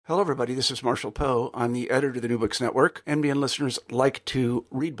Hello, everybody. This is Marshall Poe. I'm the editor of the New Books Network. NBN listeners like to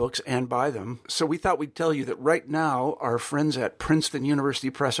read books and buy them. So we thought we'd tell you that right now, our friends at Princeton University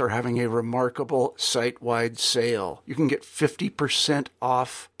Press are having a remarkable site-wide sale. You can get 50%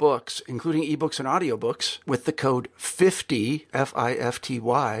 off books, including ebooks and audiobooks, with the code 50,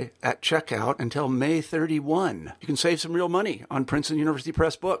 F-I-F-T-Y, at checkout until May 31. You can save some real money on Princeton University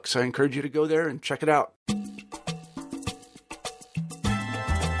Press books. I encourage you to go there and check it out.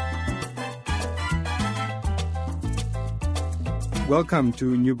 Welcome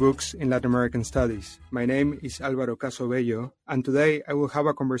to New Books in Latin American Studies. My name is Álvaro Casobello, and today I will have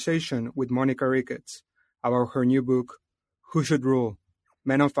a conversation with Mónica Ricketts about her new book, Who Should Rule?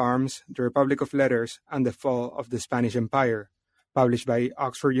 Men of Arms, the Republic of Letters, and the Fall of the Spanish Empire, published by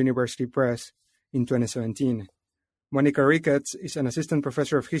Oxford University Press in 2017. Mónica Ricketts is an assistant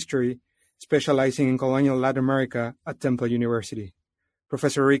professor of history specializing in colonial Latin America at Temple University.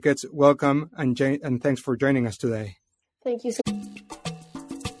 Professor Ricketts, welcome and thanks for joining us today. Thank you so much.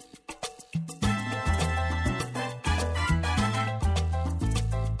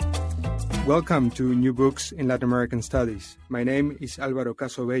 Welcome to New Books in Latin American Studies. My name is Álvaro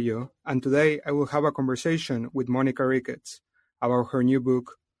Casobello, and today I will have a conversation with Mónica Ricketts about her new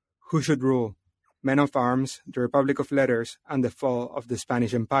book, Who Should Rule? Men of Arms, the Republic of Letters, and the Fall of the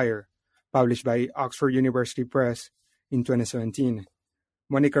Spanish Empire, published by Oxford University Press in 2017.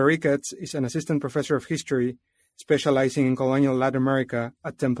 Mónica Ricketts is an assistant professor of history specializing in colonial Latin America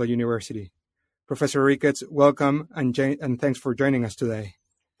at Temple University. Professor Ricketts, welcome and thanks for joining us today.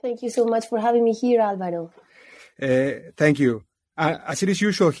 Thank you so much for having me here, Álvaro. Thank you. As it is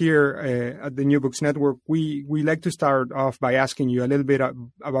usual here at the New Books Network, we like to start off by asking you a little bit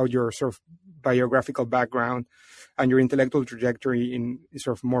about your sort of biographical background and your intellectual trajectory in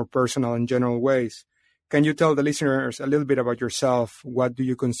sort of more personal and general ways. Can you tell the listeners a little bit about yourself? What do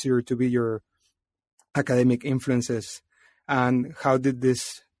you consider to be your academic influences, and how did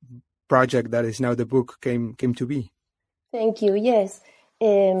this project that is now the book came to be? Thank you. Yes.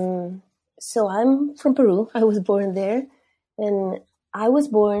 So I'm from Peru. I was born there, and I was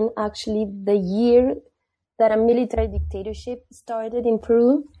born actually the year that a military dictatorship started in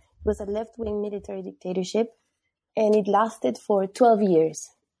Peru. It was a left-wing military dictatorship, and it lasted for 12 years.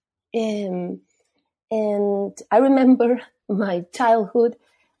 And I remember my childhood,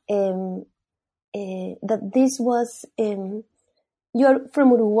 that this was, you're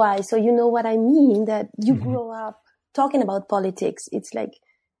from Uruguay, so you know what I mean, that you grow up talking about politics. It's like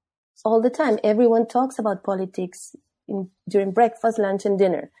all the time. Everyone talks about politics during breakfast, lunch, and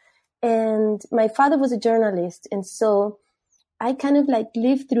dinner. And my father was a journalist. And so I kind of like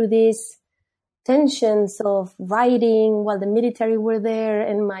lived through these tensions of writing while the military were there.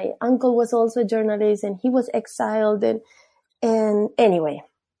 And my uncle was also a journalist and he was exiled. And anyway,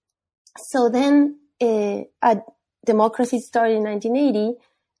 so then democracy started in 1980.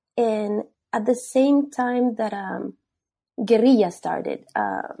 And at the same time that guerrilla started,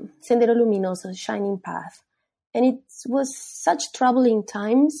 Sendero Luminoso, Shining Path. And it was such troubling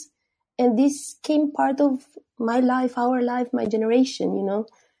times. And this came part of my life, our life, my generation, you know.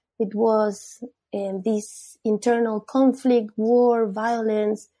 It was this internal conflict, war,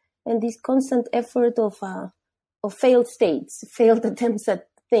 violence, and this constant effort of failed states, failed attempts at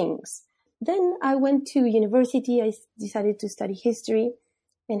things. Then I went to university. I decided to study history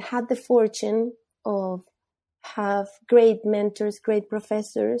and had the fortune of have great mentors, great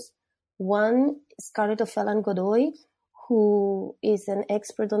professors. One, Scarlett O'Fellan Godoy, who is an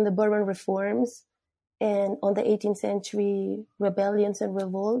expert on the Bourbon reforms and on the 18th century rebellions and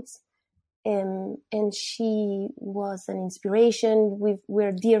revolts. And she was an inspiration.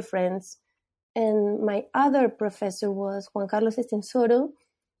 We're dear friends. And my other professor was Juan Carlos Estenssoro,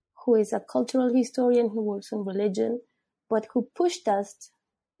 who is a cultural historian who works on religion, but who pushed us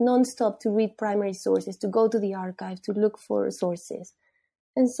nonstop to read primary sources, to go to the archive, to look for sources.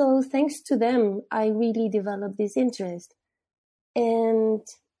 And so thanks to them, I really developed this interest. And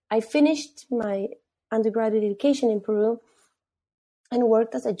I finished my undergraduate education in Peru and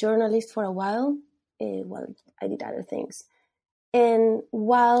worked as a journalist for a while. Well, I did other things. And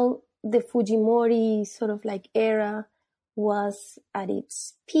while the Fujimori sort of like era was at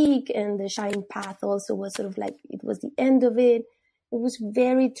its peak and the Shining Path also was sort of like, it was the end of it. It was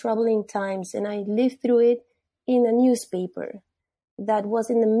very troubling times, and I lived through it in a newspaper that was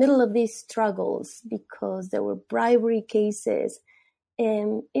in the middle of these struggles because there were bribery cases,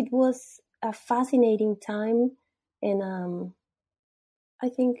 and it was a fascinating time, and I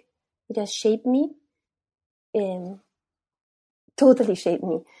think it has shaped me, totally shaped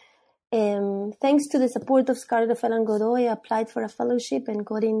me. Thanks to the support of Scarlett O'Fallon Godoy, I applied for a fellowship and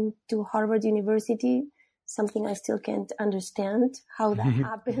got into Harvard University, something I still can't understand how that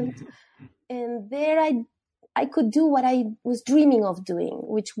happened. And there I could do what I was dreaming of doing,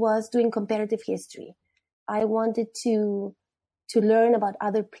 which was doing comparative history. I wanted to learn about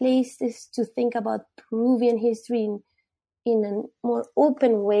other places, to think about Peruvian history in a more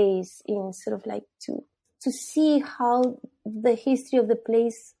open ways, in sort of like to see how the history of the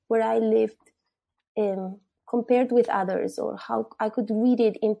place where I lived compared with others, or how I could read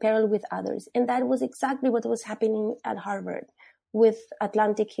it in parallel with others. And that was exactly what was happening at Harvard with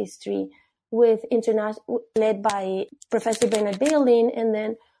Atlantic history, with led by Professor Bernard Bailyn, and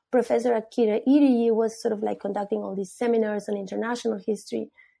then Professor Akira Iriyi was sort of like conducting all these seminars on international history.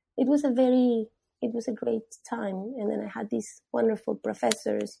 It was a great time. And then I had these wonderful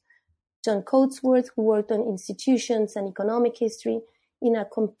professors, John Coatsworth, who worked on institutions and economic history in a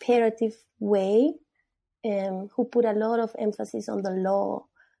comparative way, who put a lot of emphasis on the law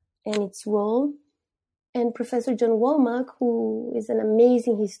and its role. And Professor John Womack, who is an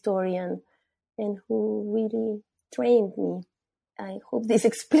amazing historian and who really trained me. I hope this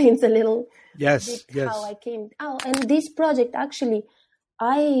explains a little yes. how I came. Oh, and this project, actually,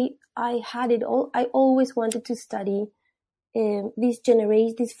 I had it all. I always wanted to study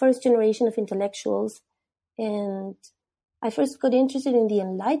this first generation of intellectuals. And I first got interested in the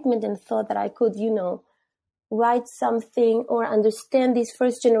Enlightenment and thought that I could, write something or understand this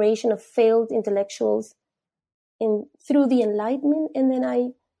first generation of failed intellectuals through the Enlightenment. And then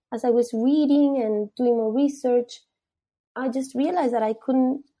as I was reading and doing more research, I just realized that I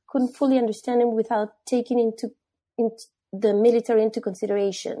couldn't fully understand them without taking into the military into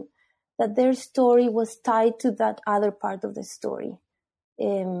consideration, that their story was tied to that other part of the story.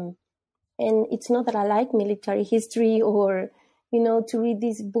 And it's not that I like military history or, to read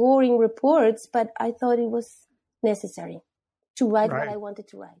these boring reports, but I thought it was necessary to write what I wanted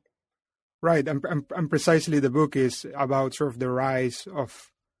to write. Right. And precisely the book is about sort of the rise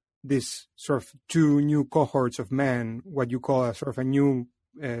of this sort of two new cohorts of men, what you call a sort of a new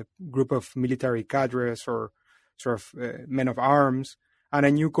group of military cadres or sort of men of arms, and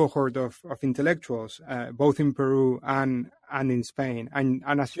a new cohort of intellectuals, both in Peru and in Spain. And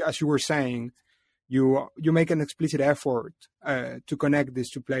as you were saying, you make an explicit effort to connect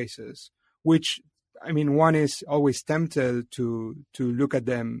these two places, which, I mean, one is always tempted to look at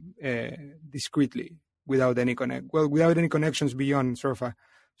them discreetly without any connections beyond sort of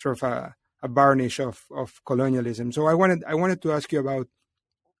a varnish of colonialism. So I wanted to ask you about,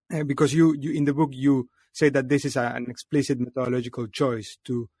 because you in the book you say that this is an explicit methodological choice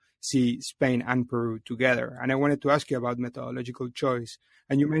to see Spain and Peru together, and I wanted to ask you about methodological choice.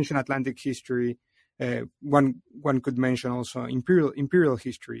 And you mentioned Atlantic history. One could mention also imperial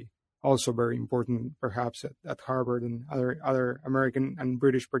history, also very important perhaps at Harvard and other American and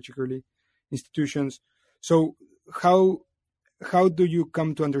British particularly institutions. So how do you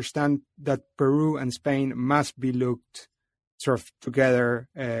come to understand that Peru and Spain must be looked sort of together,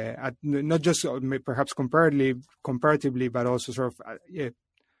 at not just perhaps comparatively, but also sort of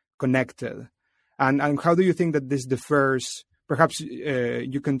connected? And how do you think that this differs? Perhaps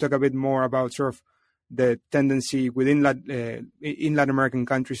you can talk a bit more about sort of the tendency within in Latin American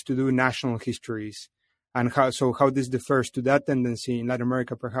countries to do national histories, and how this differs to that tendency in Latin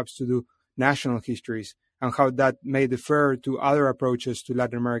America perhaps to do national histories, and how that may differ to other approaches to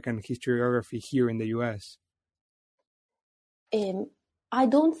Latin American historiography here in the U.S. I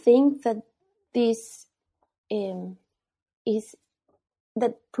don't think that this is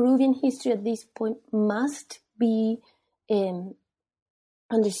that Peruvian history at this point must be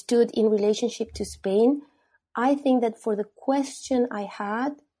understood in relationship to Spain. I think that for the question I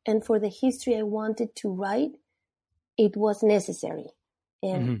had and for the history I wanted to write, it was necessary.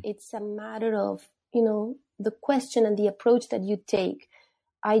 And it's a matter of, the question and the approach that you take.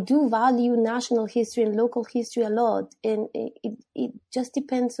 I do value national history and local history a lot, and it just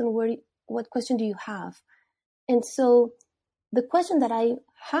depends on what question do you have. And so the question that I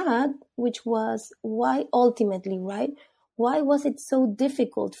had, which was why ultimately, right? Why was it so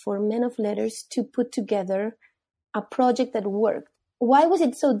difficult for men of letters to put together a project that worked? Why was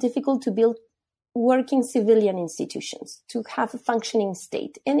it so difficult to build working civilian institutions, to have a functioning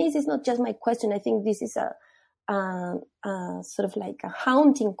state? And this is not just my question. I think this is a sort of like a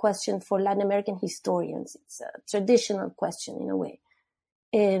haunting question for Latin American historians. It's a traditional question in a way.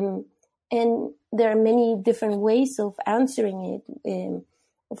 And there are many different ways of answering it.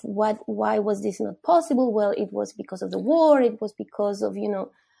 Of why was this not possible? Well, it was because of the war. It was because of,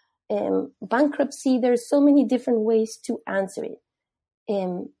 bankruptcy. There's so many different ways to answer it.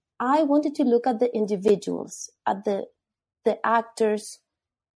 I wanted to look at the individuals, at the actors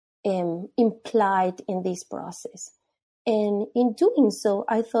implied in this process. And in doing so,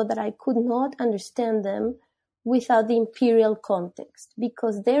 I thought that I could not understand them without the imperial context,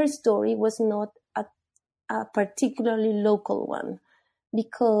 because their story was not a particularly local one,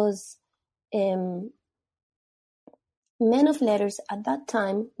 because men of letters at that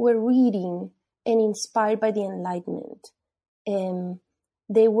time were reading and inspired by the Enlightenment.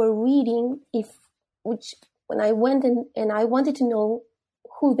 They were reading, when I went and I wanted to know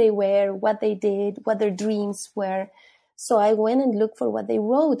who they were, what they did, what their dreams were. So I went and looked for what they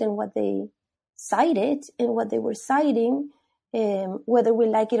wrote and what they cited, and what they were citing, whether we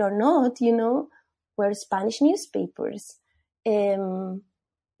like it or not, were Spanish newspapers.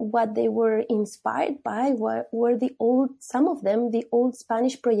 What they were inspired by were some of them, the old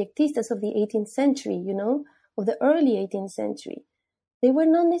Spanish proyectistas of the 18th century, of the early 18th century. They were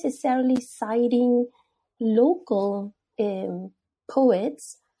not necessarily citing local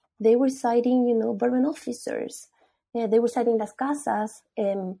poets. They were citing, Bourbon officers. They were citing Las Casas,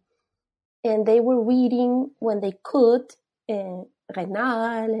 and they were reading when they could,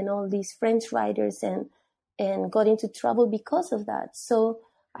 Raynal and all these French writers, and got into trouble because of that. So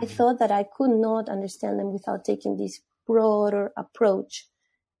I thought that I could not understand them without taking this broader approach.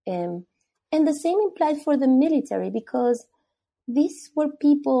 And the same implied for the military, because these were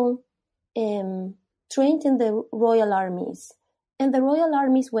people trained in the royal armies. And the royal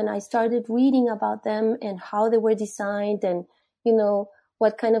armies, when I started reading about them and how they were designed and,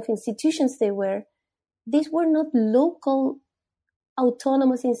 what kind of institutions they were, these were not local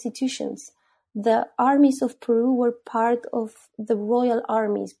autonomous institutions. The armies of Peru were part of the royal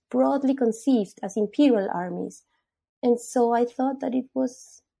armies, broadly conceived as imperial armies. And so I thought that it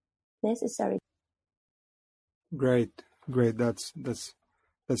was necessary. Great. That's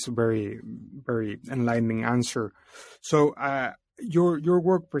a very, very enlightening answer. So your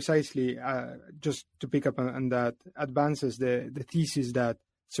work precisely, just to pick up on that, advances the thesis that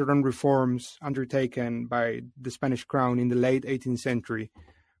certain reforms undertaken by the Spanish crown in the late 18th century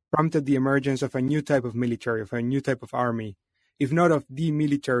prompted the emergence of a new type of military, of a new type of army, if not of the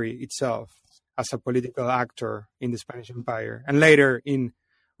military itself as a political actor in the Spanish Empire, and later in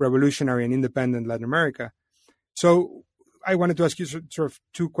revolutionary and independent Latin America. So I wanted to ask you sort of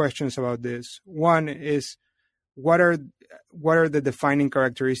two questions about this. One is, what are the defining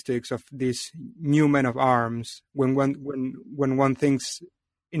characteristics of these new men of arms when one thinks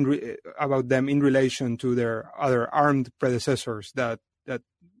about them in relation to their other armed predecessors that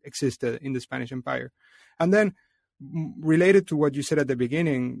existed in the Spanish Empire? And then, related to what you said at the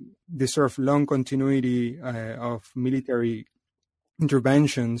beginning, this sort of long continuity of military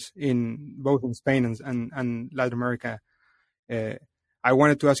interventions in both in Spain and Latin America, I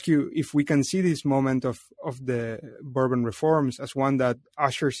wanted to ask you if we can see this moment of the Bourbon reforms as one that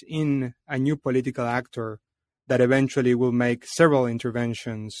ushers in a new political actor that eventually will make several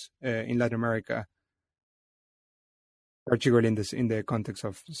interventions in Latin America, particularly in the context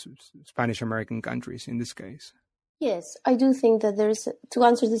of Spanish American countries in this case. Yes, I do think that to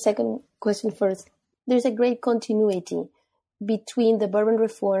answer the second question first, there's a great continuity between the Bourbon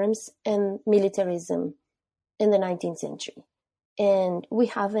reforms and militarism in the 19th century. And we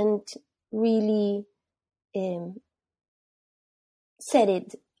haven't really said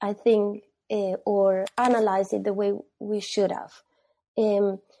it, I think, or analyzed it the way we should have.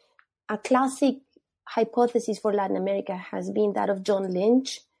 A classic hypothesis for Latin America has been that of John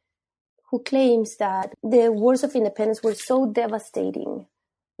Lynch, who claims that the wars of independence were so devastating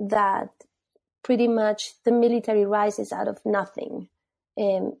that pretty much the military rises out of nothing.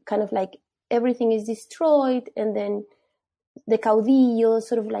 Kind of like everything is destroyed, and then the caudillos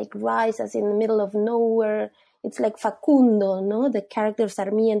sort of like rise as in the middle of nowhere. It's like Facundo, no? The character of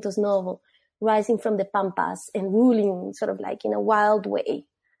Sarmiento's novel, rising from the Pampas and ruling sort of like in a wild way.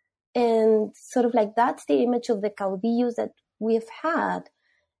 And sort of like that's the image of the caudillos that we've had.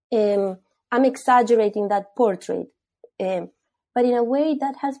 I'm exaggerating that portrait, but in a way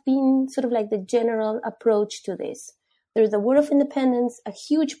that has been sort of like the general approach to this. There's the War of Independence, a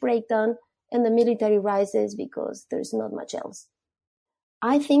huge breakdown, and the military rises because there's not much else.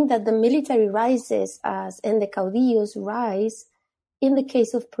 I think that the military rises and the caudillos rise in the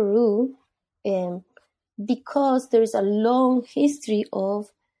case of Peru because there's a long history of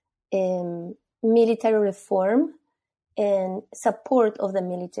military reform and support of the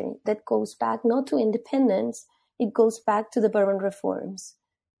military that goes back not to independence, it goes back to the Bourbon reforms.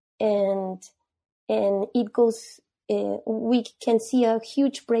 And it goes, we can see a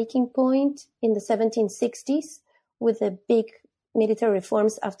huge breaking point in the 1760s with a big military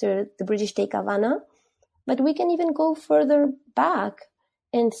reforms after the British take Havana. But we can even go further back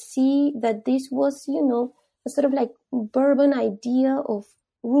and see that this was, a sort of like Bourbon idea of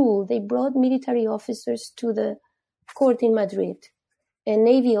rule. They brought military officers to the court in Madrid, and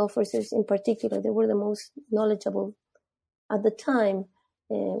Navy officers in particular. They were the most knowledgeable at the time,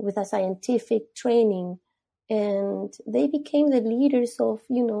 with a scientific training, and they became the leaders of,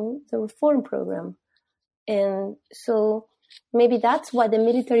 the reform program. And so maybe that's why the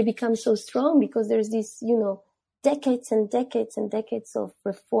military becomes so strong, because there's this, decades and decades and decades of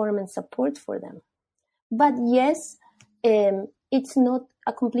reform and support for them. But yes, it's not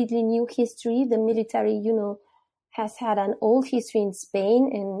a completely new history. The military, has had an old history in Spain,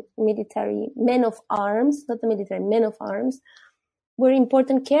 and military men of arms, not the military, men of arms, were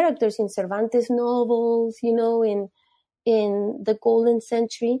important characters in Cervantes novels, in the Golden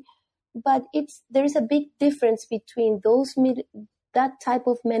Century. But there's a big difference between that type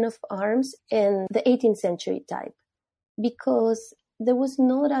of men of arms and the 18th century type, because the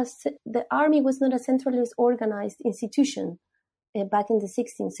army was not a centralized organized institution back in the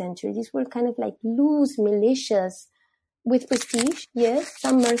 16th century. These were kind of like loose militias with prestige, yes,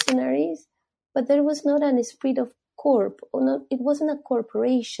 some mercenaries, but there was not an esprit of corp, or not, it wasn't a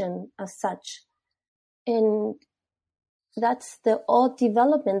corporation as such. And that's the odd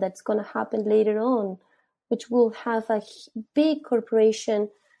development that's going to happen later on, which will have a big corporation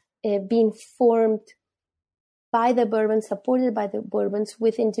being formed by the Bourbons, supported by the Bourbons,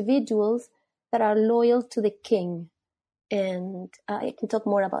 with individuals that are loyal to the king. And I can talk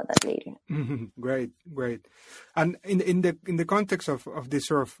more about that later. Great. And in the context of this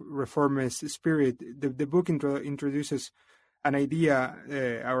sort of reformist spirit, the book introduces an idea,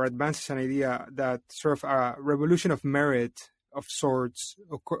 or advances an idea, that sort of a revolution of merit of sorts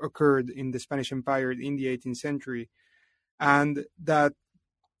occurred in the Spanish Empire in the 18th century, and that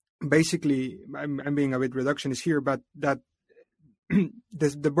basically, I'm being a bit reductionist here, but that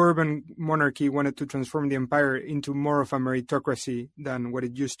the Bourbon monarchy wanted to transform the empire into more of a meritocracy than what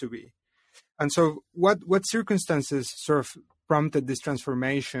it used to be. And so what circumstances sort of prompted this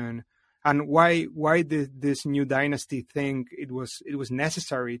transformation, and why did this new dynasty think it was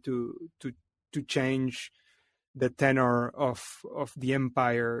necessary to change the tenor of the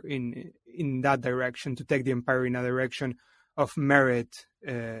empire in that direction, to take the empire in a direction of merit,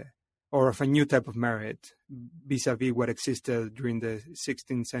 or of a new type of merit, vis-a-vis what existed during the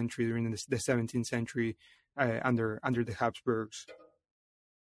 16th century, during the 17th century, under the Habsburgs?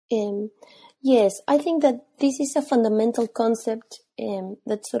 Yes, I think that this is a fundamental concept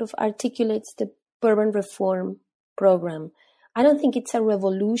that sort of articulates the Bourbon reform program. I don't think it's a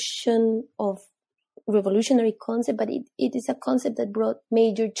revolutionary concept, but it is a concept that brought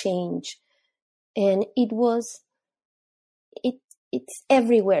major change, and it's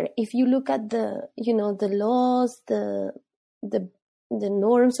everywhere. If you look at the laws, the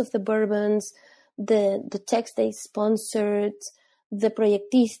norms of the Bourbons, the text they sponsored, the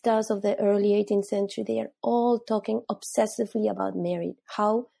proyectistas of the early 18th century, they are all talking obsessively about merit,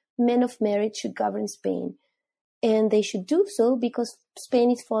 how men of merit should govern Spain. And they should do so because Spain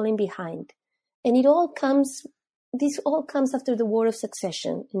is falling behind. And this all comes after the War of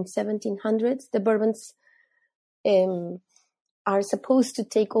Succession in 1700s. The Bourbons are supposed to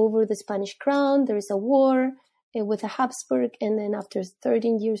take over the Spanish crown. There is a war with the Habsburg, and then after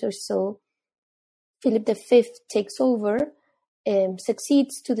 13 years or so, Philip V takes over,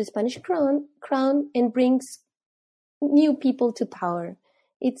 succeeds to the Spanish crown, and brings new people to power.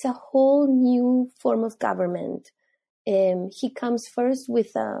 It's a whole new form of government. He comes first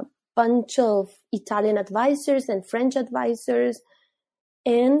with a bunch of Italian advisors and French advisors,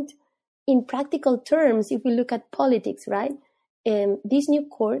 and in practical terms, if we look at politics, right? This new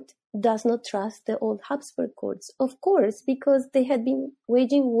court does not trust the old Habsburg courts, of course, because they had been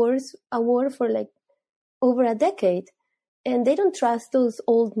waging a war for like over a decade, and they don't trust those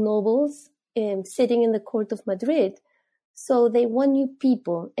old nobles sitting in the court of Madrid. So they want new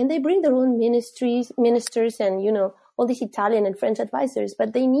people, and they bring their own ministers, and all these Italian and French advisors,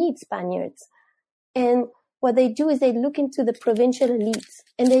 but they need Spaniards. And what they do is they look into the provincial elites,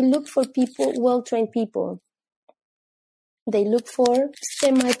 and they look for people, well-trained people. They look for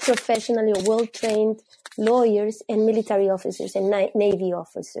semi-professionally well-trained lawyers and military officers and navy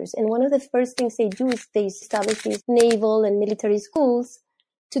officers. And one of the first things they do is they establish these naval and military schools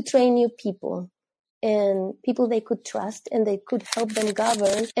to train new people, and people they could trust, and they could help them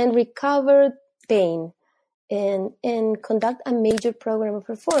govern and recover Spain, and conduct a major program of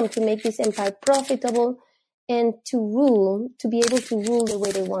reform to make this empire profitable and to be able to rule the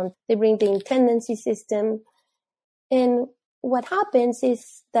way they want. They bring the intendancy system. And what happens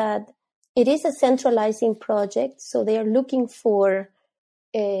is that it is a centralizing project. So they are looking for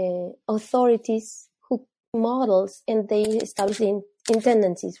authorities who models, and they establish the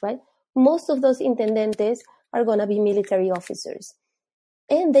intendancies, right? Most of those intendentes are going to be military officers.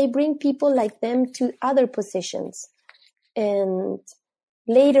 And they bring people like them to other positions. And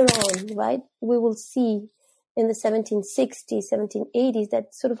later on, right, we will see in the 1760s, 1780s,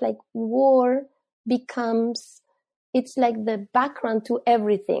 that sort of like war becomes, it's like the background to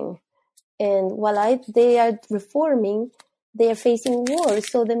everything. And while they are reforming, they are facing war.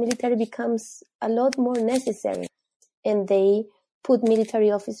 So the military becomes a lot more necessary. And they put military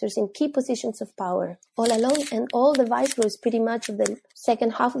officers in key positions of power all along. And all the viceroys pretty much of the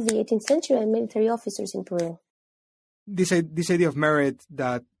second half of the 18th century are military officers in Peru. This idea of merit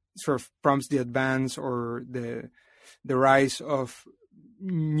that sort of prompts the advance or the rise of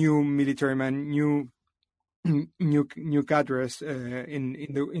new military men, new cadres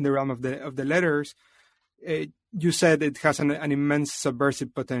in the realm of the letters. You said it has an immense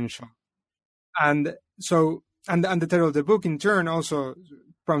subversive potential, and so and the title of the book in turn also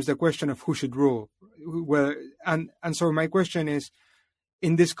prompts the question of who should rule. And so my question is,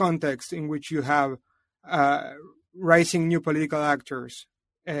 in this context in which you have rising new political actors,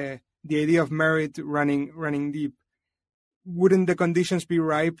 the idea of merit running deep, wouldn't the conditions be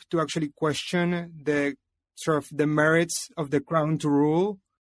ripe to actually question the sort of the merits of the crown to rule?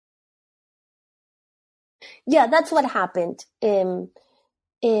 Yeah, that's what happened. And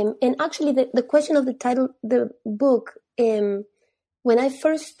actually, the question of the title, the book, when I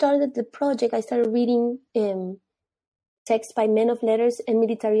first started the project, I started reading texts by men of letters and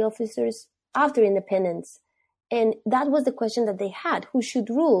military officers after independence. And that was the question that they had: who should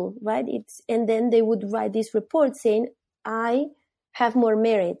rule, right? And then they would write this report saying, I have more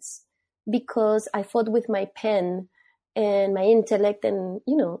merits because I fought with my pen and my intellect and,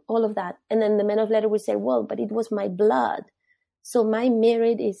 all of that. And then the men of letters would say, well, but it was my blood. So my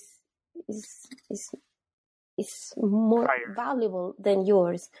merit is more valuable than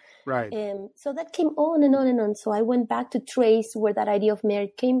yours. Right. So that came on and on and on. So I went back to trace where that idea of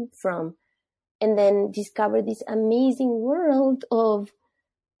merit came from, and then discovered this amazing world of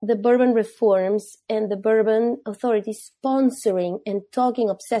the Bourbon reforms and the Bourbon authorities sponsoring and talking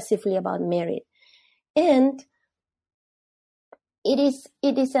obsessively about merit. And it is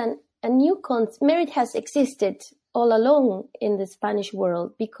a new concept. Merit has existed all along in the Spanish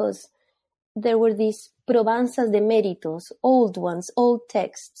world because there were these probanzas de méritos, old ones, old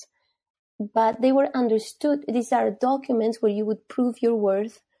texts, but they were understood. These are documents where you would prove your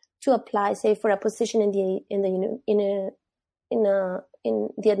worth to apply, say, for a position in the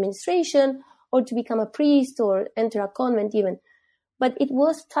administration, or to become a priest or enter a convent even. But it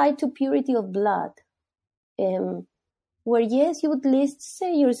was tied to purity of blood, where yes, you would list,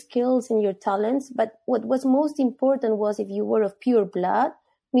 say, your skills and your talents, but what was most important was if you were of pure blood,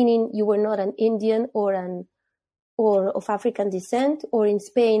 meaning you were not an Indian or of African descent, or in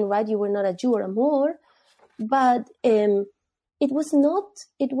Spain, right, you were not a Jew or a Moor, but it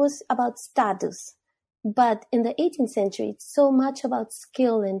was about status. But in the 18th century, it's so much about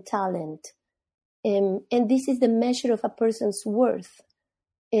skill and talent. And this is the measure of a person's worth.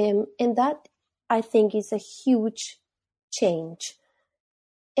 And that, I think, is a huge change.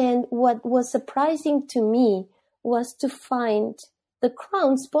 And what was surprising to me was to find the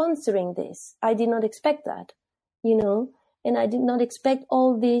crown sponsoring this. I did not expect that, and I did not expect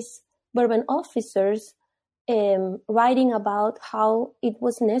all these Bourbon officers writing about how it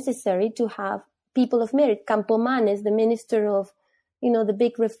was necessary to have people of merit. Campomanes, the minister of, the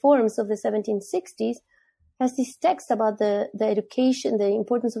big reforms of the 1760s, has this text about the education, the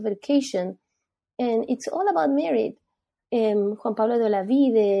importance of education. And it's all about merit. Juan Pablo de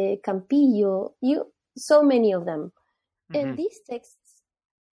Olavide, Campillo, so many of them. Mm-hmm. And these texts,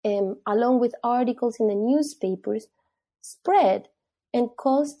 along with articles in the newspapers, spread and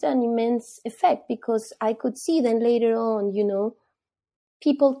caused an immense effect, because I could see then later on,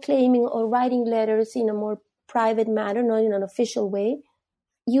 people claiming or writing letters in a more private manner, not in an official way,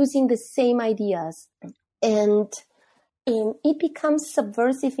 using the same ideas. And it becomes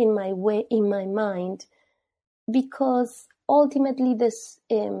subversive in my mind, because ultimately the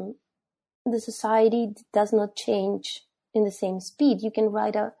society does not change in the same speed. You can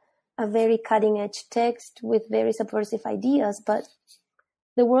write a very cutting-edge text with very subversive ideas, but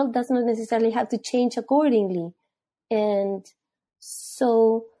the world does not necessarily have to change accordingly. And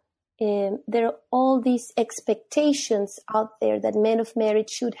so there are all these expectations out there that men of merit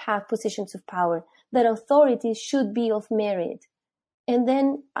should have positions of power, that authorities should be of merit. And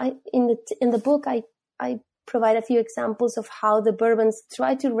then in the book, I provide a few examples of how the Bourbons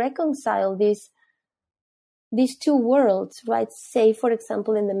try to reconcile these two worlds, right? Say, for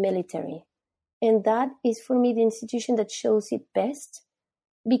example, in the military. And that is, for me, the institution that shows it best,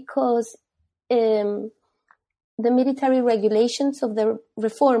 because the military regulations of the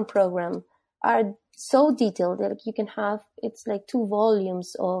reform program are so detailed that you can have, it's like 2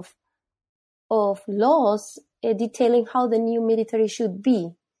 volumes of laws detailing how the new military should be.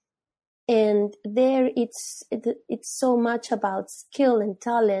 And there it's so much about skill and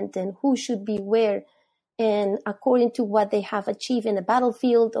talent and who should be where, and according to what they have achieved in the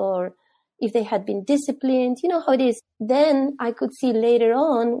battlefield, or if they had been disciplined, you know how it is. Then I could see later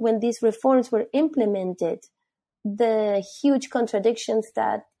on, when these reforms were implemented, the huge contradictions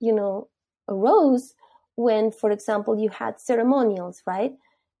that, arose when, for example, you had ceremonials, right?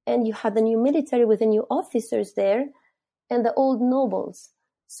 And you had the new military with the new officers there and the old nobles.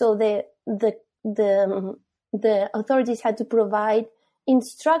 So the authorities had to provide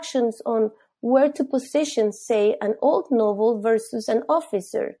instructions on where to position, say, an old noble versus an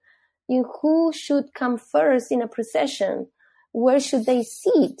officer. Who should come first in a procession? Where should they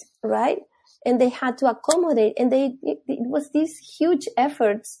sit, right? And they had to accommodate, and it was these huge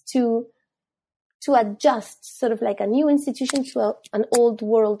efforts to adjust sort of like a new institution to an old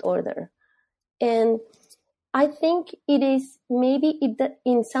world order. And I think it is maybe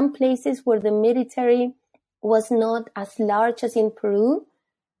in some places where the military was not as large as in Peru,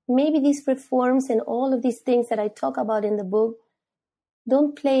 maybe these reforms and all of these things that I talk about in the book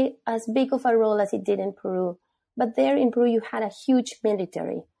don't play as big of a role as it did in Peru. But there in Peru, you had a huge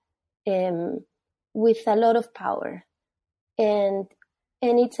military with a lot of power. And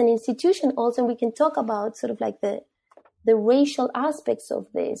it's an institution also, and we can talk about sort of like the racial aspects of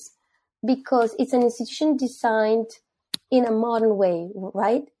this, because it's an institution designed in a modern way,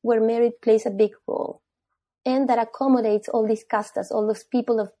 right? Where merit plays a big role, and that accommodates all these castas, all those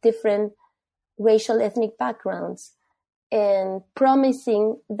people of different racial, ethnic backgrounds, and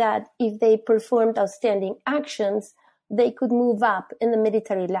promising that if they performed outstanding actions, they could move up in the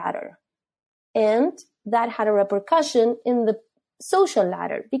military ladder. And that had a repercussion in the social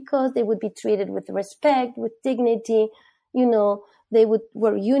ladder, because they would be treated with respect, with dignity. They would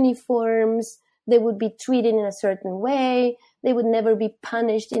wear uniforms. They would be treated in a certain way. They would never be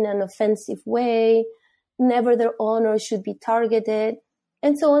punished in an offensive way. Never their honor should be targeted,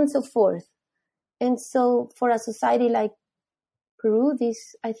 and so on and so forth. And so for a society like Peru,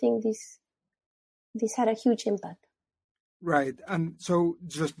 I think this had a huge impact. Right. And so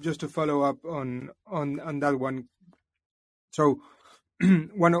just to follow up on that one. So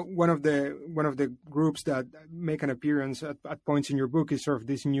one of the groups that make an appearance at points in your book is sort of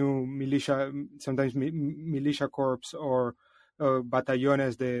this new militia, sometimes militia corps or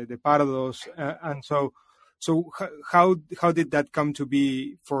batallones de pardos, and so how did that come to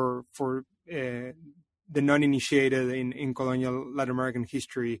be for the non-initiated in colonial Latin American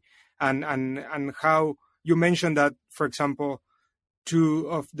history, and how you mentioned that, for example, 2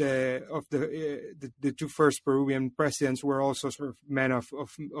 of the two first Peruvian presidents were also sort of men of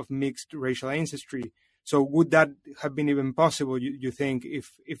mixed racial ancestry. So would that have been even possible, you think,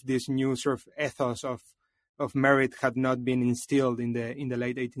 if this new sort of ethos of merit had not been instilled in the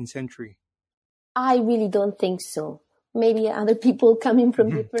late 18th century? I really don't think so. Maybe other people coming from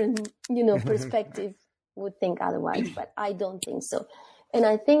different, perspective would think otherwise, but I don't think so. And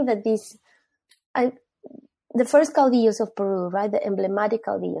I think that the first caudillos of Peru, right, the emblematic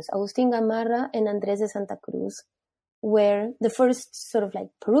caudillos, Agustín Gamarra and Andrés de Santa Cruz, were the first sort of like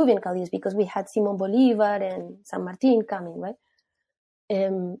Peruvian caudillos, because we had Simón Bolívar and San Martín coming, right?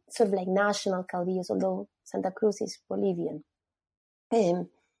 Sort of like national caudillos, although Santa Cruz is Bolivian.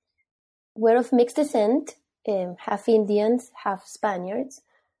 Were of mixed descent, half Indians, half Spaniards,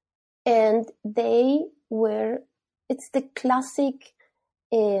 and it's the classic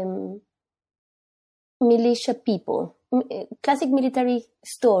militia people, classic military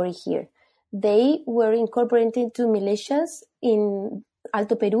story here. They were incorporated into militias in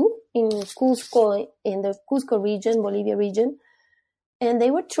Alto Peru, in Cusco, in the Cusco region, Bolivia region, and they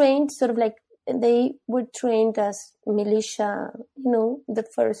were trained as militia, the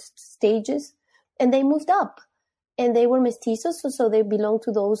first stages, and they moved up, and they were mestizos, so they belonged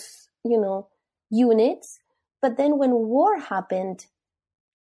to those, units. But then when war happened,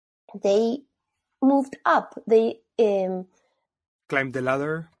 they moved up. They climbed the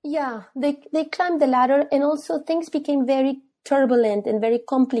ladder. Yeah, they climbed the ladder, and also things became very turbulent and very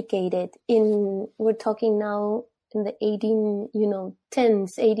complicated. We're talking now in the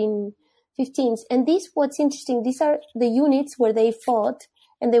 1810s, 1815s, and what's interesting. These are the units where they fought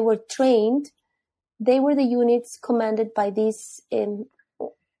and they were trained they were the units commanded by this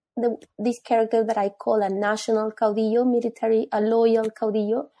character that I call a national caudillo, a loyal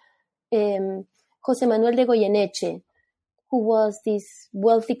caudillo, José Manuel de Goyeneche, who was this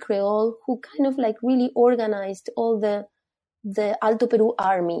wealthy Creole who kind of like really organized all the Alto Peru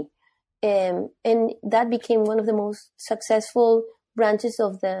army. And that became one of the most successful branches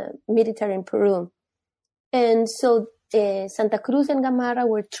of the military in Peru. And so Santa Cruz and Gamarra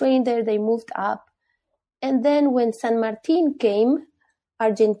were trained there, they moved up. And then when San Martin came,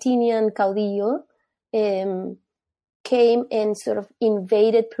 Argentinian caudillo, came and sort of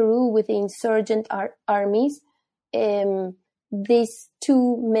invaded Peru with the insurgent armies, these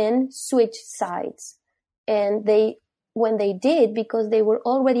two men switched sides. And when they did, because they were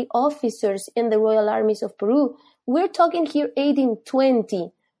already officers in the Royal Armies of Peru, we're talking here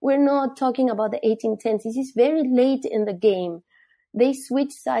 1820. We're not talking about the 1810s. This is very late in the game. They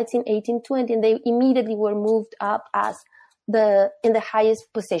switched sides in 1820 and they immediately were moved up as in the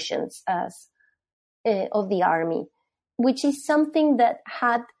highest positions of the army, which is something that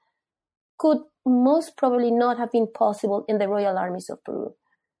could most probably not have been possible in the Royal Armies of Peru,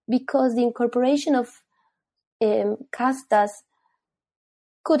 because the incorporation of castas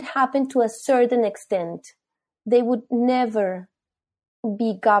could happen to a certain extent. They would never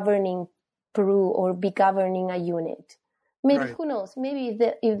be governing Peru or be governing a unit. Maybe, right. Who knows? Maybe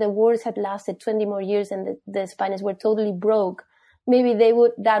if the wars had lasted 20 more years and the Spaniards were totally broke, maybe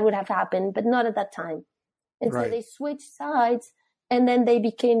that would have happened, but not at that time. And right. So they switched sides, and then they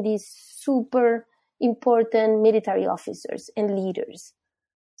became these super important military officers and leaders.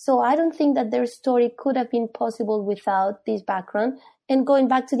 So I don't think that their story could have been possible without this background. And going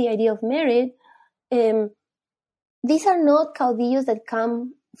back to the idea of merit, these are not caudillos that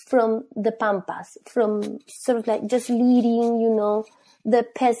come from the Pampas, from sort of like just leading, the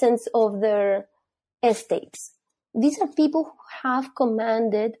peasants of their estates. These are people who have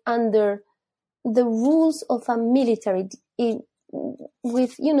commanded under the rules of a military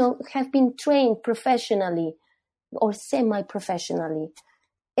with, have been trained professionally or semi-professionally.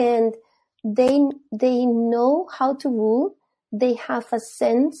 And they know how to rule. They have a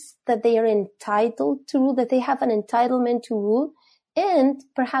sense that they are entitled to rule, that they have an entitlement to rule. And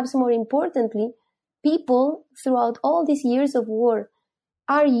perhaps more importantly, people throughout all these years of war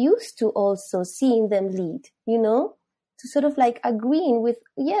are used to also seeing them lead, to sort of like agreeing with,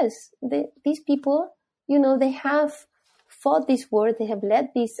 yes, these people, they have fought this war, they have led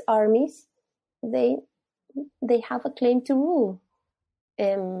these armies, they have a claim to rule.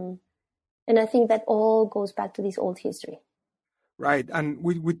 And I think that all goes back to this old history. Right. And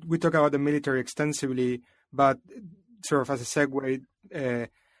we talk about the military extensively, but sort of as a segue,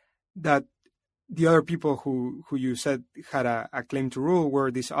 that the other people who you said had a claim to rule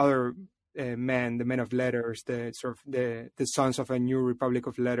were these other men, the men of letters, the sons of a new republic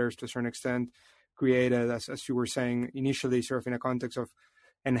of letters to a certain extent, created, as you were saying, initially sort of in a context of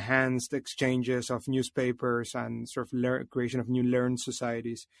enhanced exchanges of newspapers and sort of creation of new learned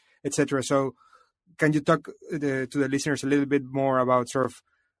societies, etc. So can you talk to the listeners a little bit more about sort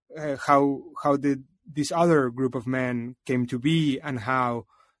of how did this other group of men came to be, and how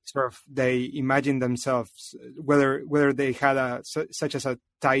sort of they imagined themselves, whether they had such as a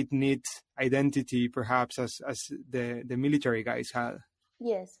tight-knit identity, perhaps as the military guys had?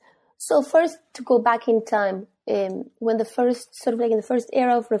 Yes. So first, to go back in time, when the first, sort of like in the first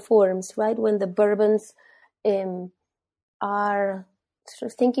era of reforms, right, when the Bourbons are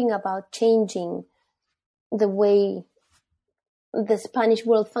sort of thinking about changing the way the Spanish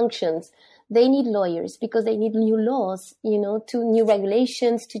world functions, they need lawyers because they need new laws, to new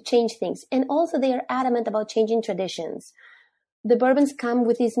regulations to change things. And also they are adamant about changing traditions. The Bourbons come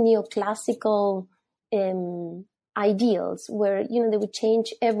with these neoclassical ideals where, they would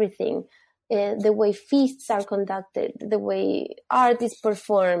change everything. The way feasts are conducted, the way art is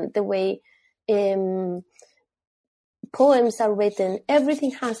performed, the way poems are written,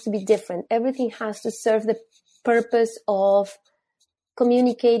 everything has to be different. Everything has to serve the purpose of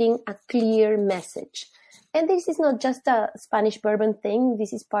communicating a clear message. And this is not just a Spanish Bourbon thing.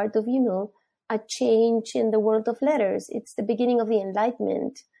 This is part of, a change in the world of letters. It's the beginning of the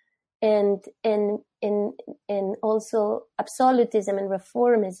Enlightenment, and also absolutism and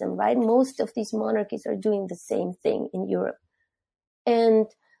reformism, right? Most of these monarchies are doing the same thing in Europe. And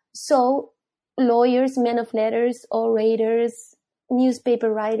so lawyers, men of letters, orators, newspaper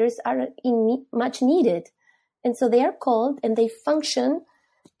writers are much needed. And so they are called and they function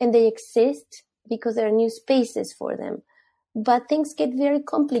and they exist because there are new spaces for them. But things get very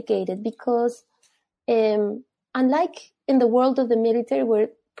complicated because unlike in the world of the military, where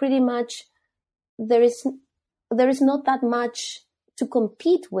pretty much there is not that much to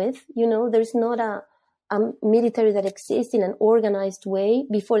compete with. There's not a military that exists in an organized way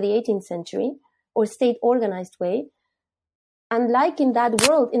before the 18th century, or state organized way. Unlike in that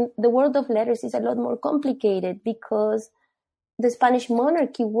world, in the world of letters is a lot more complicated, because the Spanish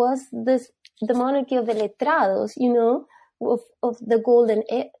monarchy was the monarchy of the letrados, of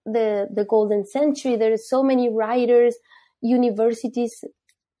the golden century. There are so many writers, universities,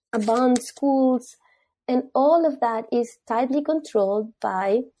 abound schools, and all of that is tightly controlled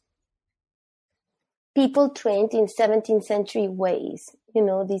by people trained in 17th century ways.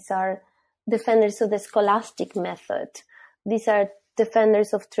 These are defenders of the scholastic method. These are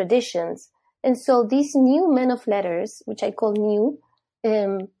defenders of traditions. And so these new men of letters, which I call new,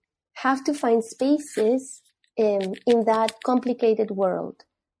 have to find spaces in that complicated world.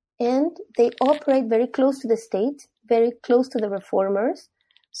 And they operate very close to the state, very close to the reformers.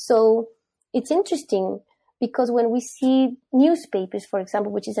 So it's interesting, because when we see newspapers, for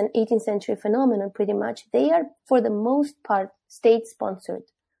example, which is an 18th century phenomenon pretty much, they are for the most part state-sponsored.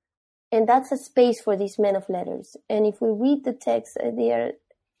 And that's a space for these men of letters. And if we read the text,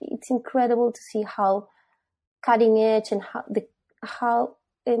 it's incredible to see how cutting edge and how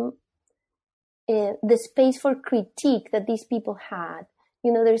the space for critique that these people had.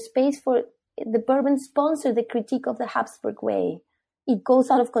 There's space for the Bourbon sponsor the critique of the Habsburg way. It goes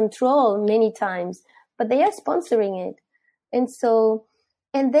out of control many times, but they are sponsoring it. And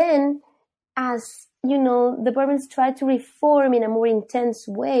then as the Bourbons try to reform in a more intense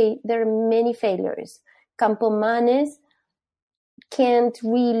way, there are many failures. Campomanes can't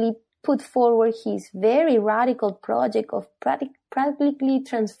really put forward his very radical project of practically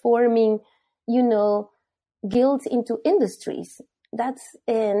transforming, guilds into industries.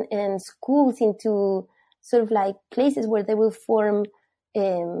 And schools into sort of like places where they will form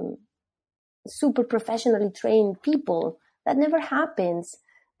super professionally trained people. That never happens.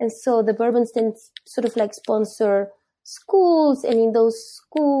 And so the Bourbons then sort of like sponsor schools, and in those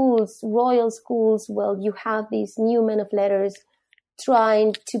schools, royal schools, well, you have these new men of letters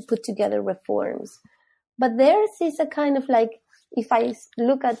trying to put together reforms. But theirs is a kind of like, if I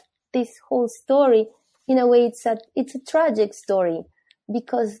look at this whole story, in a way it's a tragic story,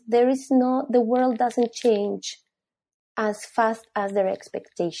 because the world doesn't change as fast as their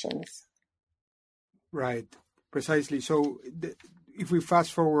expectations. Right, precisely. So if we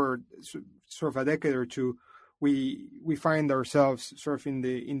fast forward sort of a decade or two, we find ourselves sort of in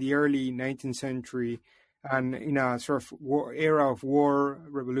the early 19th century, and in a sort of era of war,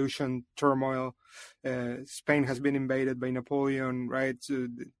 revolution, turmoil. Spain has been invaded by Napoleon, right? So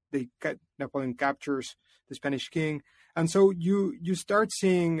Napoleon captures the Spanish king, and so you start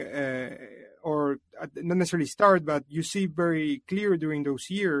seeing, or not necessarily start, but you see very clear during those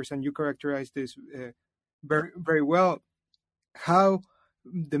years, and you characterize this very, very well, how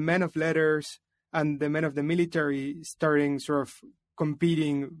the men of letters and the men of the military starting sort of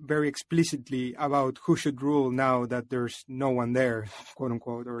competing very explicitly about who should rule now that there's no one there, quote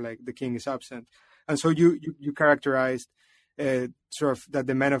unquote, or like the king is absent. And so you characterized sort of that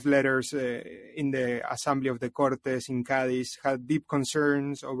the men of letters in the Assembly of the Cortes in Cádiz had deep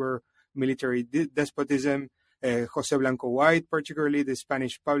concerns over military despotism. José Blanco White, particularly the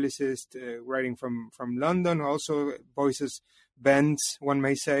Spanish publicist writing from London, also voices, bends, one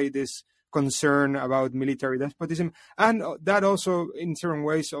may say, this concern about military despotism, and that also, in certain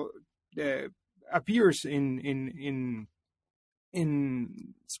ways, appears in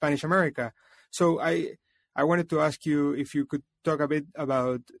Spanish America. So I wanted to ask you if you could talk a bit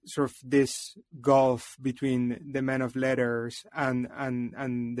about sort of this gulf between the men of letters and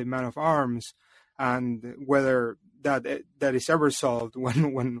the men of arms, and whether that is ever solved,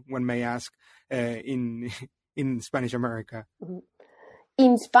 one may ask, in Spanish America. Mm-hmm.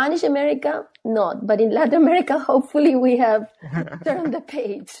 In Spanish America, not, but in Latin America, hopefully we have turned the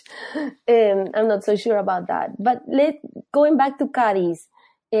page. I'm not so sure about that. But going back to Cádiz,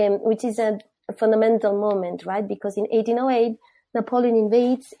 which is a fundamental moment, right? Because in 1808, Napoleon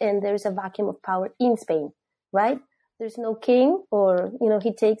invades and there's a vacuum of power in Spain, right? There's no king, or,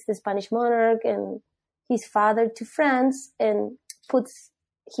 he takes the Spanish monarch and his father to France and puts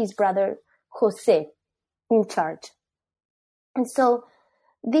his brother José in charge. And so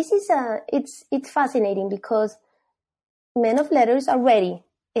this is it's fascinating, because men of letters are ready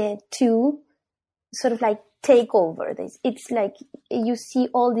to sort of like take over this. It's like you see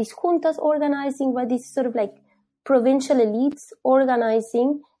all these juntas organizing, right? This sort of like provincial elites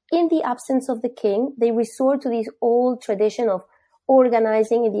organizing in the absence of the king. They resort to this old tradition of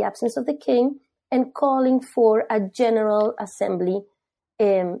organizing in the absence of the king and calling for a general assembly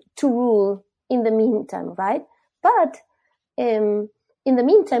to rule in the meantime, right? But in the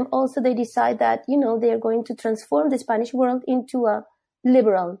meantime, also they decide that, they are going to transform the Spanish world into a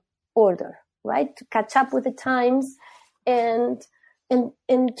liberal order, right? To catch up with the times and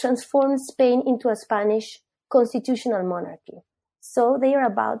transform Spain into a Spanish constitutional monarchy. So they are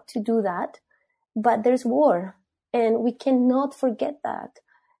about to do that, but there's war, and we cannot forget that.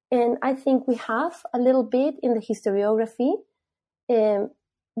 And I think we have a little bit in the historiography,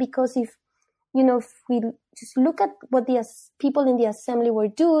 because if we just look at what the people in the assembly were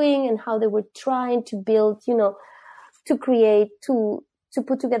doing and how they were trying to build, to create, to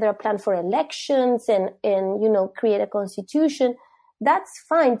put together a plan for elections and create a constitution, that's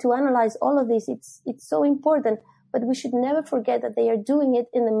fine to analyze all of this. It's so important, but we should never forget that they are doing it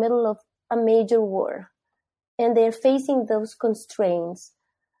in the middle of a major war, and they're facing those constraints.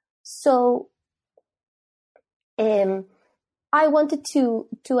 So, I wanted to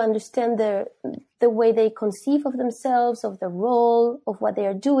understand the way they conceive of themselves, of the role, of what they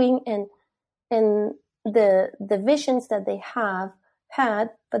are doing, and the visions that they have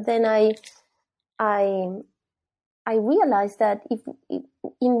had. But then I realized that if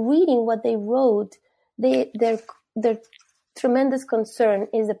in reading what they wrote, their tremendous concern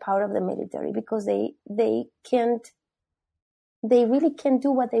is the power of the military, because they really can't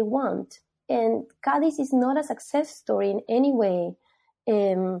do what they want. And Cádiz is not a success story in any way,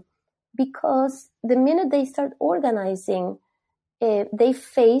 because the minute they start organizing, they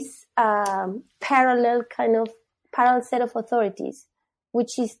face a parallel set of authorities,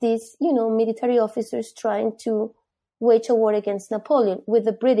 which is this, military officers trying to wage a war against Napoleon, with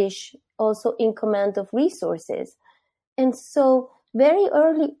the British also in command of resources. And so very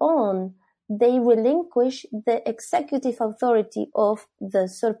early on, they relinquish the executive authority of the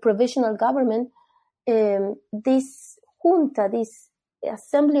sort of provisional government. This junta, this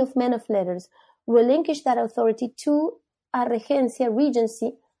assembly of men of letters, relinquish that authority to a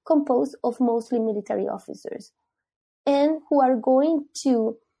regency composed of mostly military officers, and who are going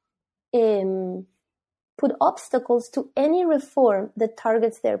to put obstacles to any reform that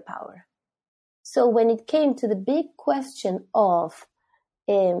targets their power. So when it came to the big question of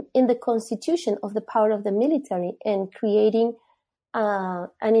in the constitution of the power of the military and creating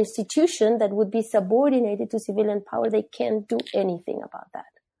an institution that would be subordinated to civilian power, they can't do anything about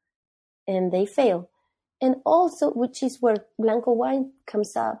that. And they fail. And also, which is where Blanco White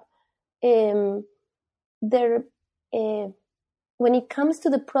comes up, when it comes to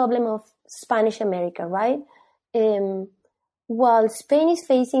the problem of Spanish America, right? While Spain is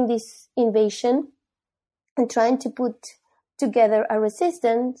facing this invasion and trying to put together a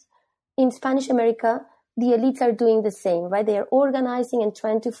resistance, in Spanish America, the elites are doing the same, right? They are organizing and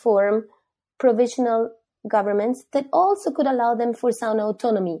trying to form provisional governments that also could allow them for sound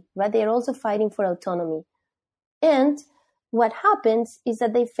autonomy, right? They are also fighting for autonomy. And what happens is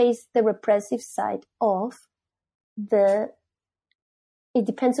that they face the repressive side of it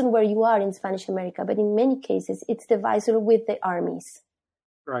depends on where you are in Spanish America, but in many cases, it's the viceroy with the armies.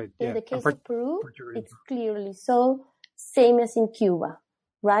 Right. In the case of Peru, it's clearly so, same as in Cuba,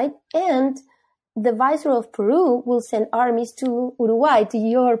 right? And the viceroy of Peru will send armies to Uruguay, to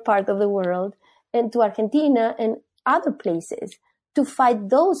your part of the world, and to Argentina and other places to fight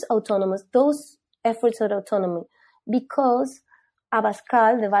those efforts of autonomy, because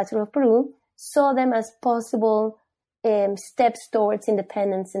Abascal, the viceroy of Peru, saw them as possible steps towards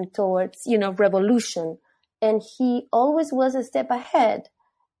independence and towards, revolution. And he always was a step ahead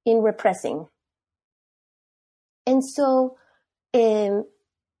in repressing. And so, who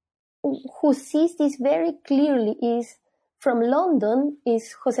sees this very clearly is, from London,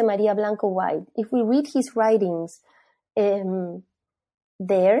 is José María Blanco White. If we read his writings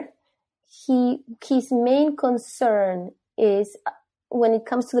there, his main concern is, when it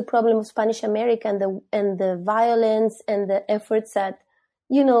comes to the problem of Spanish America and the violence and the efforts that,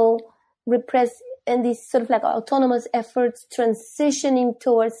 repress, and these sort of like autonomous efforts transitioning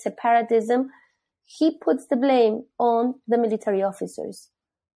towards separatism, he puts the blame on the military officers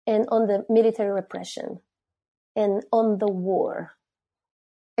and on the military repression and on the war.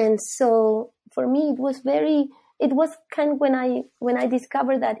 And so for me, it was kind of when I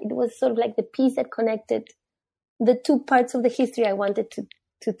discovered that, it was sort of like the piece that connected the two parts of the history I wanted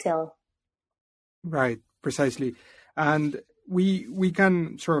to tell. Right, precisely. And we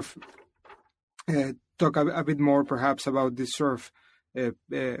can sort of talk a bit more perhaps about this sort of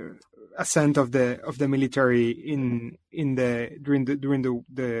ascent of the military during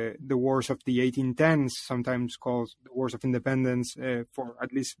the wars of the 1810s, sometimes called the Wars of Independence, for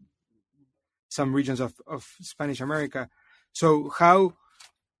at least some regions of Spanish America. So how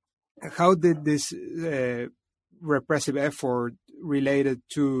how did this repressive effort related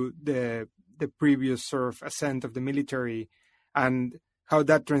to the previous sort of ascent of the military, and how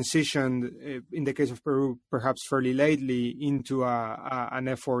that transitioned, in the case of Peru, perhaps fairly lately, into an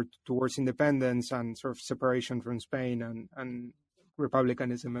effort towards independence and sort of separation from Spain and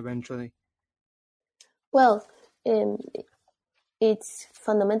republicanism eventually? Well, it's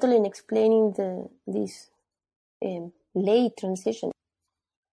fundamental in explaining this late transition,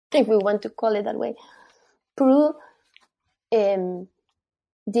 if we want to call it that way. Peru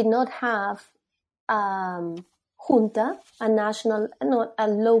did not have junta, a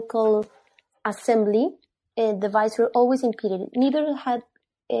local assembly. The viceroy always impeded it. Neither had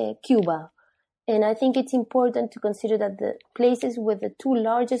Cuba. And I think it's important to consider that the places with the two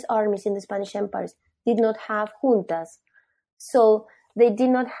largest armies in the Spanish empires did not have juntas. So they did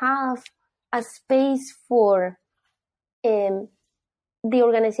not have a space for the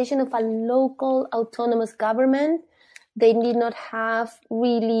organization of a local autonomous government. They did not have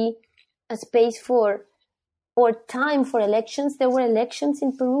really a space for or time for elections. There were elections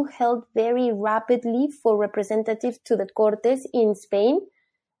in Peru held very rapidly for representatives to the Cortes in Spain.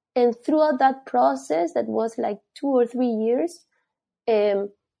 And throughout that process, that was like 2 or 3 years, the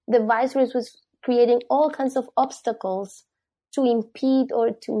viceroy was creating all kinds of obstacles to impede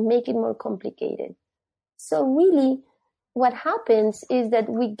or to make it more complicated. So really, what happens is that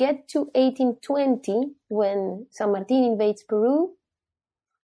we get to 1820 when San Martin invades Peru,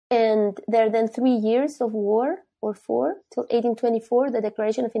 and there are then 3 years of war, or 4, till 1824, the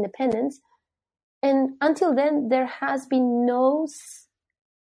Declaration of Independence. And until then, there has been no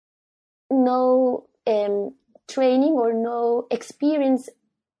training or no experience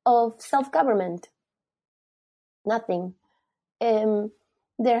of self-government. Nothing.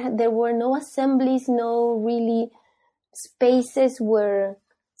 There were no assemblies, no really spaces where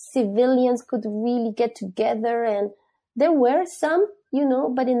civilians could really get together. And there were some,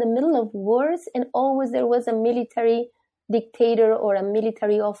 but in the middle of wars, and always there was a military dictator or a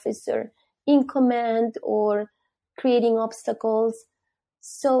military officer in command or creating obstacles.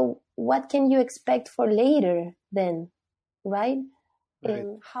 So what can you expect for later then, right?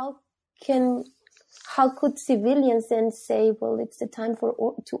 And how could civilians then say, well, it's the time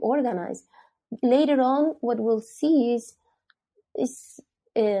to organize? Later on, what we'll see is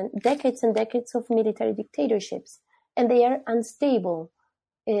decades and decades of military dictatorships, and they are unstable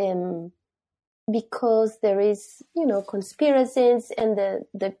because there is, conspiracies, and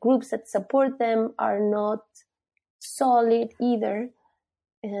the groups that support them are not solid either.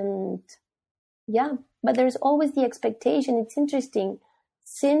 And but there's always the expectation. It's interesting,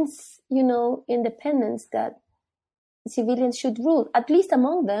 since, independence, that civilians should rule, at least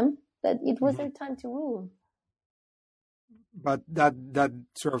among them, that it was their time to rule. But that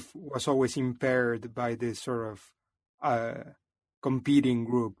sort of was always impaired by this sort of competing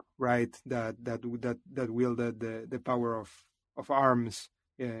group, right? That wielded the power of arms,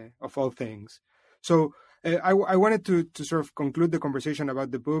 of all things. So I wanted to sort of conclude the conversation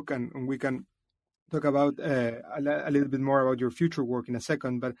about the book, and we can talk about a little bit more about your future work in a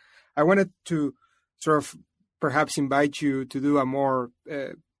second. But I wanted to sort of perhaps invite you to do a more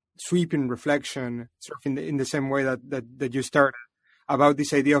sweeping reflection, sort of in the same way that you started, about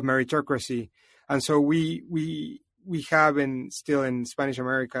this idea of meritocracy. And so we have still in Spanish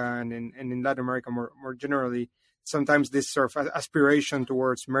America and in Latin America more generally, sometimes this sort of aspiration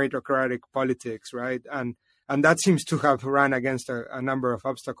towards meritocratic politics, right? And that seems to have run against a number of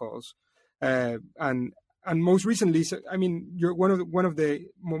obstacles. And most recently, I mean, one of the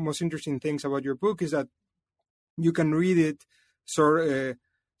most interesting things about your book is that you can read it sort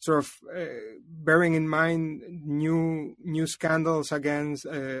of bearing in mind new scandals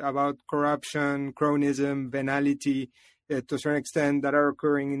about corruption, cronyism, venality, to a certain extent, that are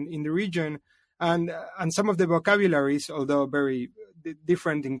occurring in the region, and some of the vocabularies, although very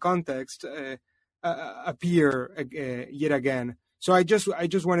different in context, appear yet again. So I just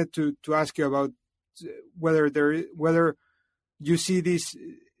wanted to ask you about whether you see this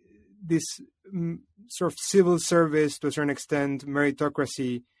sort of civil service, to a certain extent,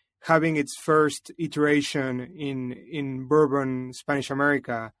 meritocracy, having its first iteration in Bourbon Spanish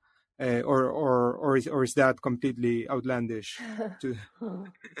America, or is that completely outlandish?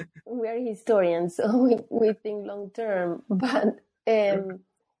 We are historians, so we think long term, but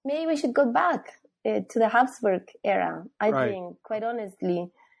maybe we should go back to the Habsburg era. I think, quite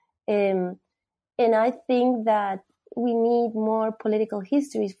honestly, and I think that we need more political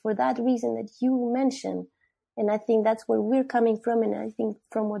histories for that reason that you mentioned. And I think that's where we're coming from. And I think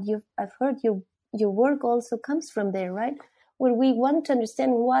from what I've heard, your work also comes from there, right? where we want to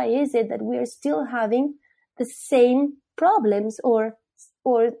understand why is it that we are still having the same problems or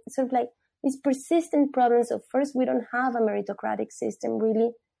sort of like these persistent problems of, first, we don't have a meritocratic system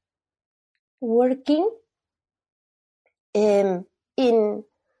really working. We're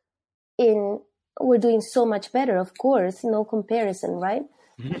doing so much better, of course, no comparison, right?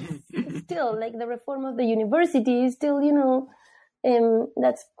 Still, like the reform of the university is still,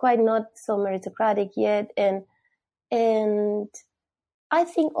 that's quite not so meritocratic yet. And I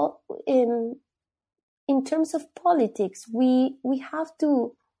think in terms of politics, we have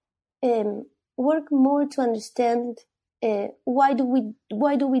to work more to understand why do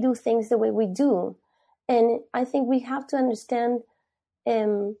we do things the way we do. And I think we have to understand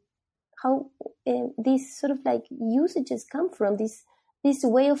how these sort of like usages come from, this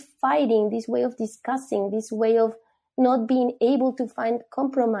way of fighting, this way of discussing, this way of not being able to find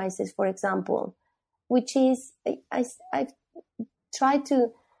compromises, for example, which is, I've tried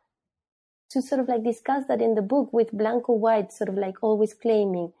to sort of like discuss that in the book with Blanco White, sort of like always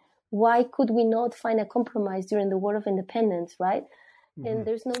claiming, why could we not find a compromise during the War of Independence, right? Mm-hmm. And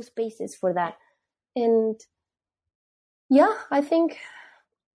there's no spaces for that. And yeah, I think,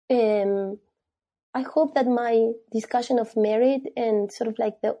 I hope that my discussion of merit and sort of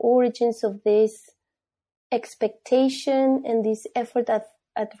like the origins of this expectation and this effort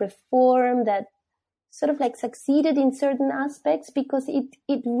at reform that sort of like succeeded in certain aspects, because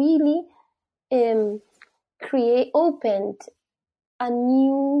it really opened a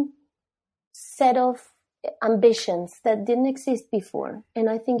new set of ambitions that didn't exist before. And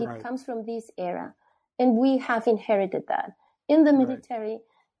I think it comes from this era. And we have inherited that in the military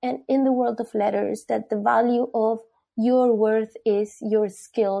and in the world of letters, that the value of your worth is your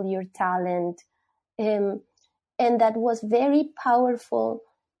skill, your talent. And that was very powerful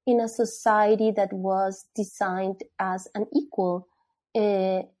in a society that was designed as an equal,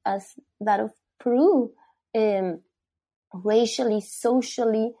 as that of Peru, racially,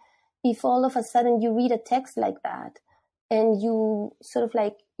 socially. If all of a sudden you read a text like that and you sort of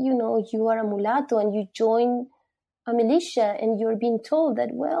like, you are a mulatto and you join a militia and you're being told that,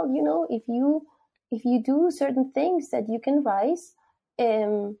 well, if you do certain things that you can rise,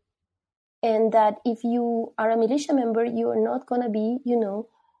 and that if you are a militia member, you are not going to be,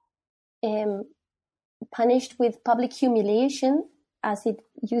 punished with public humiliation as it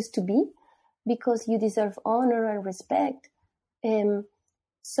used to be, because you deserve honor and respect.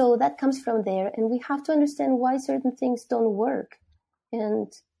 So that comes from there. And we have to understand why certain things don't work.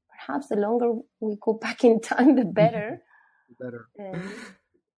 And perhaps the longer we go back in time, the better.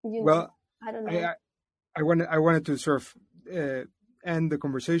 Well, I don't know. I wanted to sort of end the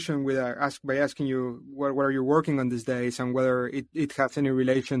conversation with by asking you what are you working on these days, and whether it has any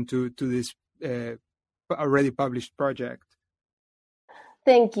relation to this already published project.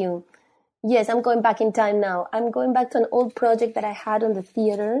 Thank you. Yes, I'm going back in time now. I'm going back to an old project that I had on the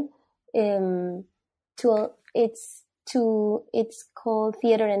theater. It's called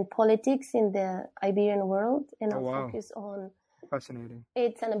Theater and Politics in the Iberian World, and I'll focus on. Fascinating.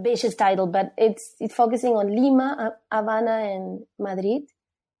 It's an ambitious title, but it's focusing on Lima, Havana, and Madrid.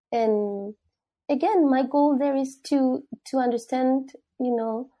 And again, my goal there is to understand,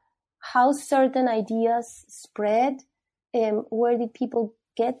 how certain ideas spread, where did people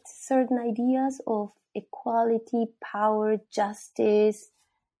get certain ideas of equality, power, justice,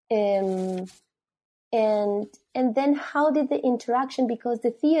 and then how did the interaction, because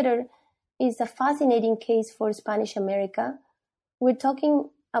the theater is a fascinating case for Spanish America. We're talking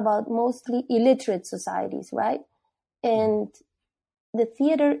about mostly illiterate societies, right? And the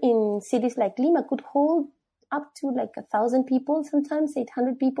theater in cities like Lima could hold up to like 1,000 people, sometimes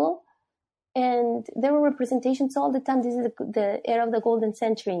 800 people. And there were representations all the time. This is the era of the golden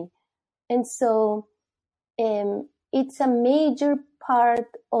century. And so it's a major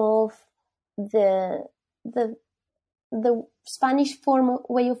part of the Spanish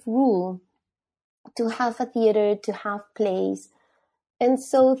way of rule, to have a theater, to have plays. And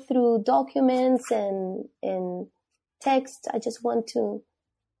so through documents and text, I just want to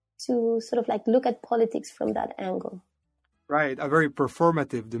sort of like look at politics from that angle. Right, a very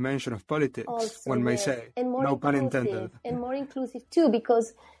performative dimension of politics, also, one may say. And more no pun intended. And more inclusive too,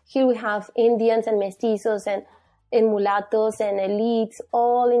 because here we have Indians and mestizos and mulattos and elites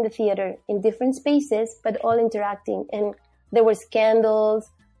all in the theater in different spaces, but all interacting. And there were scandals.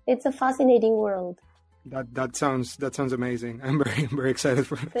 It's a fascinating world. That sounds amazing. I'm very, very excited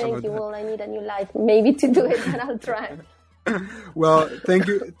for Thank you. That. Well, I need a new life maybe to do it, but I'll try. Well, thank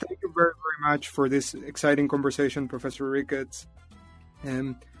you very, very much for this exciting conversation, Professor Ricketts.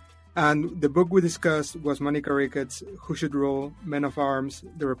 And the book we discussed was Monica Ricketts' Who Should Rule? Men of Arms,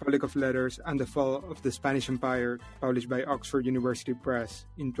 The Republic of Letters, and the Fall of the Spanish Empire, published by Oxford University Press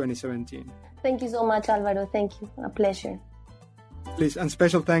in 2017. Thank you so much, Alvaro. Thank you. A pleasure. Please, and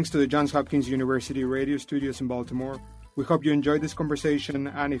special thanks to the Johns Hopkins University radio studios in Baltimore. We hope you enjoyed this conversation,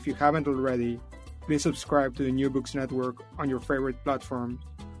 and if you haven't already, please subscribe to the New Books Network on your favorite platform,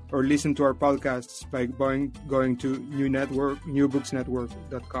 or listen to our podcasts by going to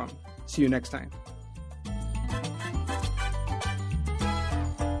newbooksnetwork.com. See you next time.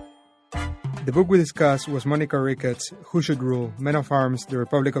 The book we discussed was Monica Ricketts' Who Should Rule? Men of Arms, The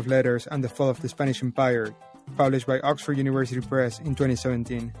Republic of Letters, and the Fall of the Spanish Empire, published by Oxford University Press in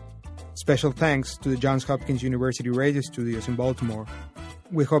 2017. Special thanks to the Johns Hopkins University radio studios in Baltimore.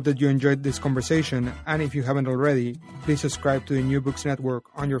 We hope that you enjoyed this conversation, and if you haven't already, please subscribe to the New Books Network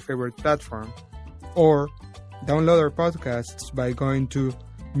on your favorite platform, or download our podcasts by going to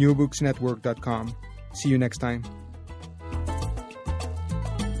newbooksnetwork.com. See you next time.